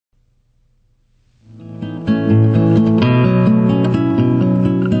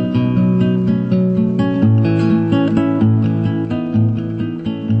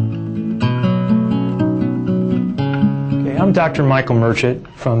I'm Dr. Michael Merchant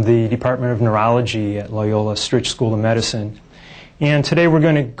from the Department of Neurology at Loyola Stritch School of Medicine. And today we're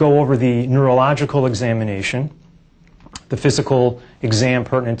going to go over the neurological examination, the physical exam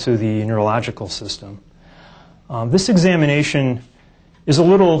pertinent to the neurological system. This examination is a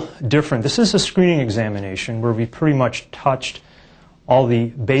little different. This is a screening examination where we pretty much touched all the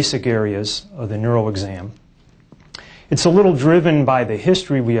basic areas of the neuro exam. It's a little driven by the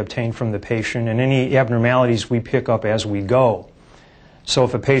history we obtain from the patient and any abnormalities we pick up as we go. So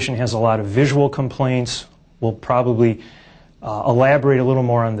if a patient has a lot of visual complaints, we'll probably elaborate a little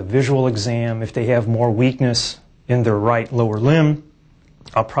more on the visual exam. If they have more weakness in their right lower limb,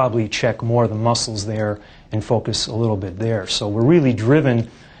 I'll probably check more of the muscles there and focus a little bit there. So we're really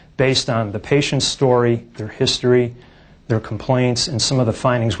driven based on the patient's story, their history, their complaints, and some of the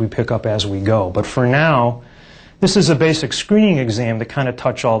findings we pick up as we go. But for now, this is a basic screening exam to kind of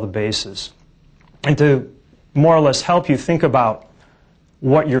touch all the bases and to more or less help you think about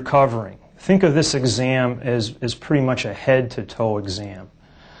what you're covering. Think of this exam as pretty much a head-to-toe exam.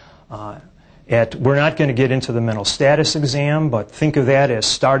 We're not going to get into the mental status exam, but think of that as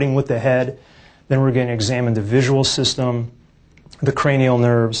starting with the head. Then we're going to examine the visual system, the cranial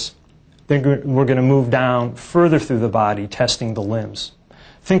nerves. Then we're going to move down further through the body, testing the limbs.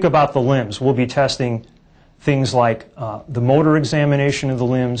 Think about the limbs. We'll be testing things like the motor examination of the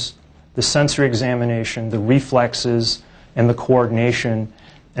limbs, the sensory examination, the reflexes, and the coordination.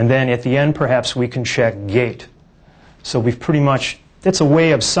 And then at the end, perhaps we can check gait. So we've pretty much, that's a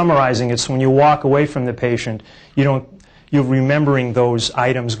way of summarizing it. So when you walk away from the patient, you're remembering those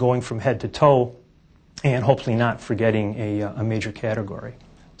items going from head to toe and hopefully not forgetting a major category.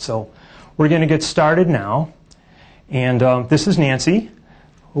 So we're going to get started now. And this is Nancy,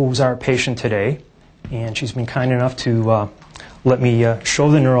 who's our patient today. And she's been kind enough to let me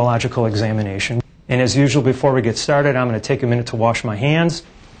show the neurological examination. And as usual, before we get started, I'm going to take a minute to wash my hands.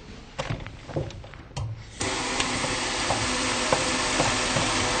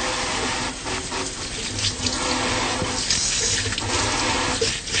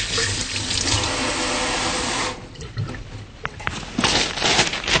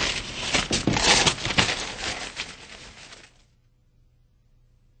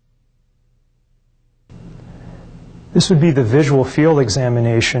 This would be the visual field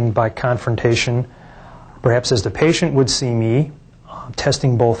examination by confrontation, perhaps as the patient would see me,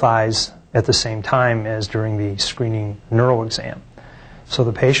 testing both eyes at the same time as during the screening neuro exam. So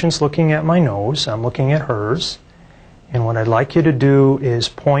the patient's looking at my nose, I'm looking at hers, and what I'd like you to do is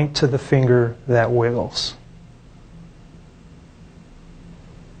point to the finger that wiggles.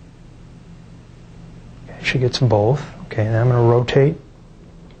 Okay, she gets both. Okay, and I'm going to rotate.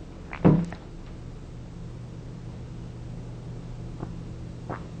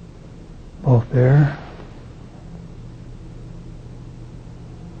 Both there.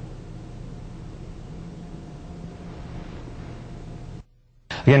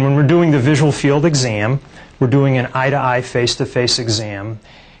 Again, when we're doing the visual field exam, we're doing an eye-to-eye, face-to-face exam,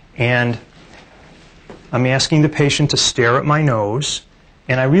 and I'm asking the patient to stare at my nose,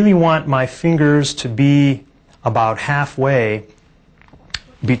 and I really want my fingers to be about halfway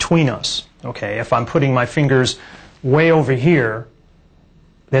between us. Okay, if I'm putting my fingers way over here,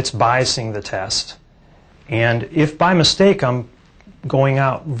 that's biasing the test. And if by mistake I'm going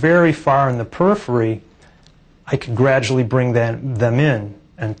out very far in the periphery, I could gradually bring them in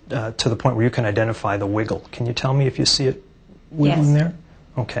and to the point where you can identify the wiggle. Can you tell me if you see it wiggling there?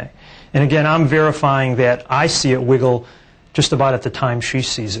 Okay. And again, I'm verifying that I see it wiggle just about at the time she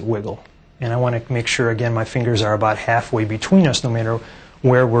sees it wiggle. And I want to make sure, again, my fingers are about halfway between us no matter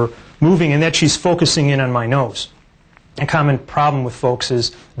where we're moving, and that she's focusing in on my nose. A common problem with folks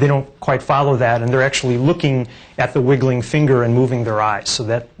is they don't quite follow that, and they're actually looking at the wiggling finger and moving their eyes. So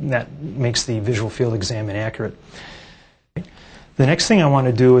that makes the visual field exam inaccurate. The next thing I want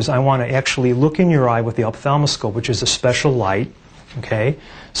to do is I want to actually look in your eye with the ophthalmoscope, which is a special light. Okay?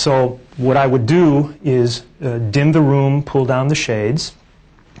 So what I would do is dim the room, pull down the shades,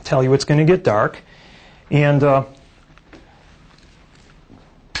 tell you it's going to get dark, and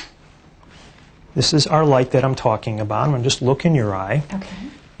this is our light that I'm talking about. I'm going to just look in your eye. Okay.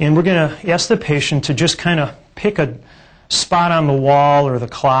 And we're going to ask the patient to just kind of pick a spot on the wall or the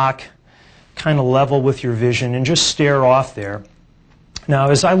clock, kind of level with your vision, and just stare off there.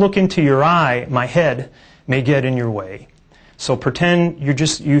 Now, as I look into your eye, my head may get in your way. So pretend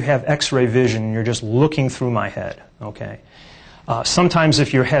you have X-ray vision and you're just looking through my head. Okay. Sometimes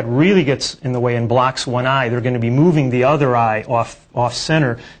if your head really gets in the way and blocks one eye, they're going to be moving the other eye off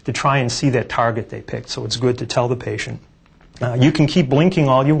center to try and see that target they picked. So it's good to tell the patient. You can keep blinking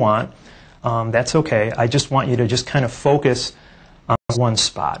all you want. that's okay. I just want you to just kind of focus on one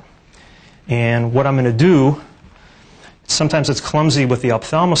spot. And what I'm going to do, sometimes it's clumsy with the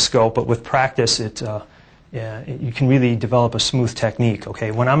ophthalmoscope, but with practice you can really develop a smooth technique.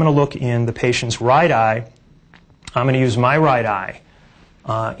 Okay, when I'm going to look in the patient's right eye, I'm going to use my right eye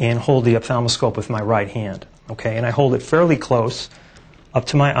and hold the ophthalmoscope with my right hand. Okay, and I hold it fairly close up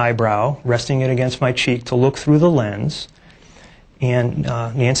to my eyebrow, resting it against my cheek to look through the lens. And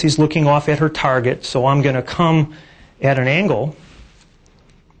Nancy's looking off at her target, so I'm going to come at an angle,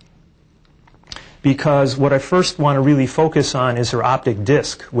 because what I first want to really focus on is her optic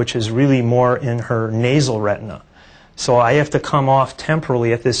disc, which is really more in her nasal retina. So I have to come off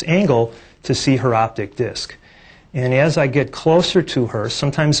temporally at this angle to see her optic disc. And as I get closer to her,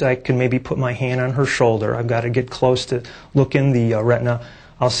 sometimes I can maybe put my hand on her shoulder. I've got to get close to look in the retina.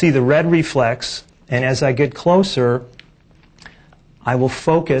 I'll see the red reflex, and as I get closer, I will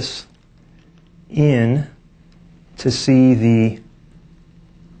focus in to see the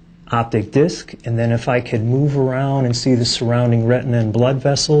optic disc, and then if I could move around and see the surrounding retina and blood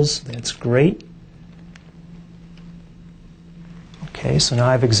vessels, that's great. Okay, so now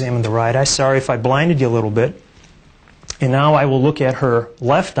I've examined the right eye. Sorry if I blinded you a little bit. And now I will look at her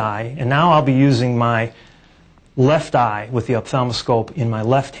left eye, and now I'll be using my left eye with the ophthalmoscope in my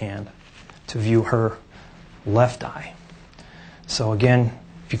left hand to view her left eye. So again,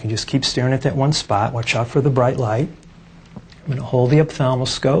 if you can just keep staring at that one spot, watch out for the bright light. I'm going to hold the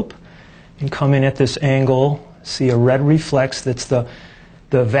ophthalmoscope and come in at this angle, see a red reflex that's the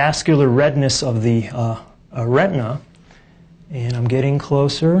vascular redness of the retina. And I'm getting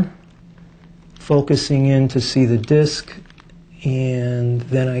closer, focusing in to see the disc, and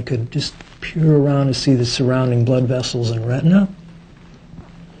then I could just peer around to see the surrounding blood vessels and retina,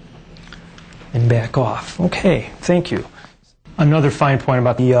 and back off. Okay, thank you. Another fine point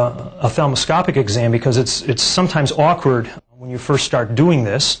about the ophthalmoscopic exam, because it's sometimes awkward when you first start doing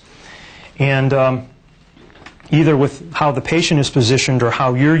this, and either with how the patient is positioned or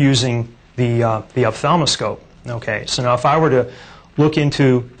how you're using the ophthalmoscope. Okay, so now if I were to look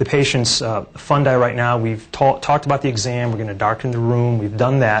into the patient's fundi right now, we've talked about the exam, we're going to darken the room, we've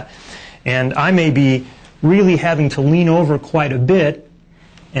done that, and I may be really having to lean over quite a bit,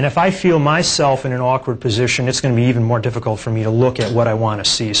 and if I feel myself in an awkward position, it's going to be even more difficult for me to look at what I want to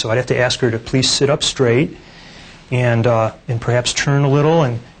see. So I'd have to ask her to please sit up straight and perhaps turn a little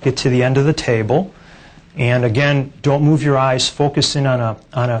and get to the end of the table. And again, don't move your eyes. Focus in on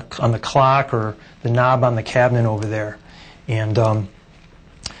the clock or the knob on the cabinet over there. And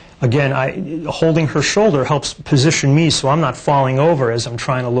again, holding her shoulder helps position me so I'm not falling over as I'm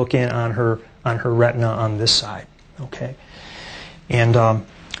trying to look in on her retina on this side. Okay, and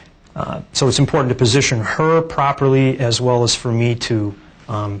so it's important to position her properly, as well as for me to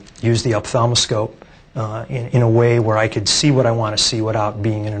use the ophthalmoscope in a way where I could see what I want to see without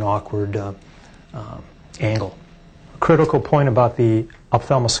being in an awkward angle. A critical point about the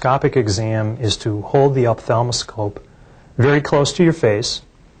ophthalmoscopic exam is to hold the ophthalmoscope very close to your face,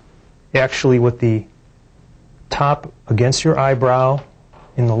 actually with the top against your eyebrow,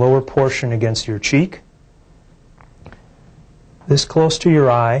 in the lower portion against your cheek, this close to your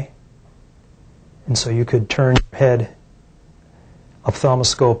eye, and so you could turn your head,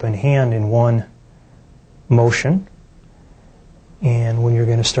 ophthalmoscope and hand in one motion. And when you're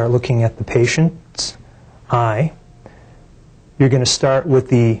going to start looking at the patient's eye, you're going to start with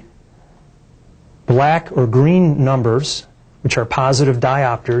the black or green numbers, which are positive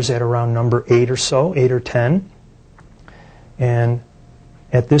diopters, at around number 8 or so, 8 or 10. And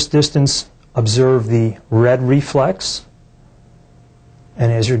at this distance, observe the red reflex.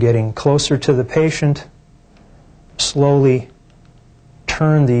 And as you're getting closer to the patient, slowly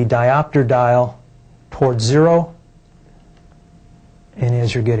turn the diopter dial towards 0. And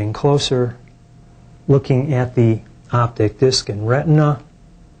as you're getting closer, looking at the optic disc and retina,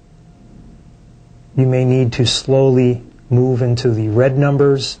 you may need to slowly move into the red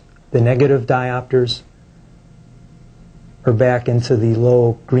numbers, the negative diopters, or back into the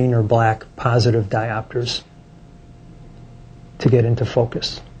low green or black positive diopters to get into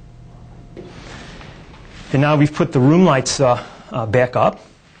focus. And now we've put the room lights back up.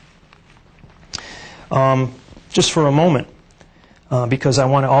 Just for a moment, because I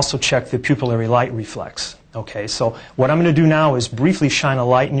want to also check the pupillary light reflex. Okay, so what I'm going to do now is briefly shine a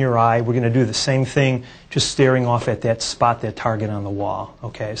light in your eye. We're going to do the same thing, just staring off at that spot, that target on the wall.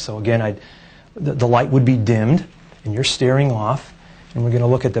 Okay, so again, the light would be dimmed, and you're staring off, and we're going to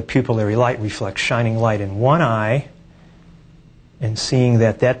look at the pupillary light reflex, shining light in one eye, and seeing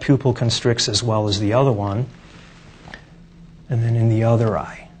that pupil constricts as well as the other one, and then in the other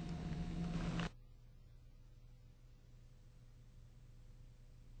eye.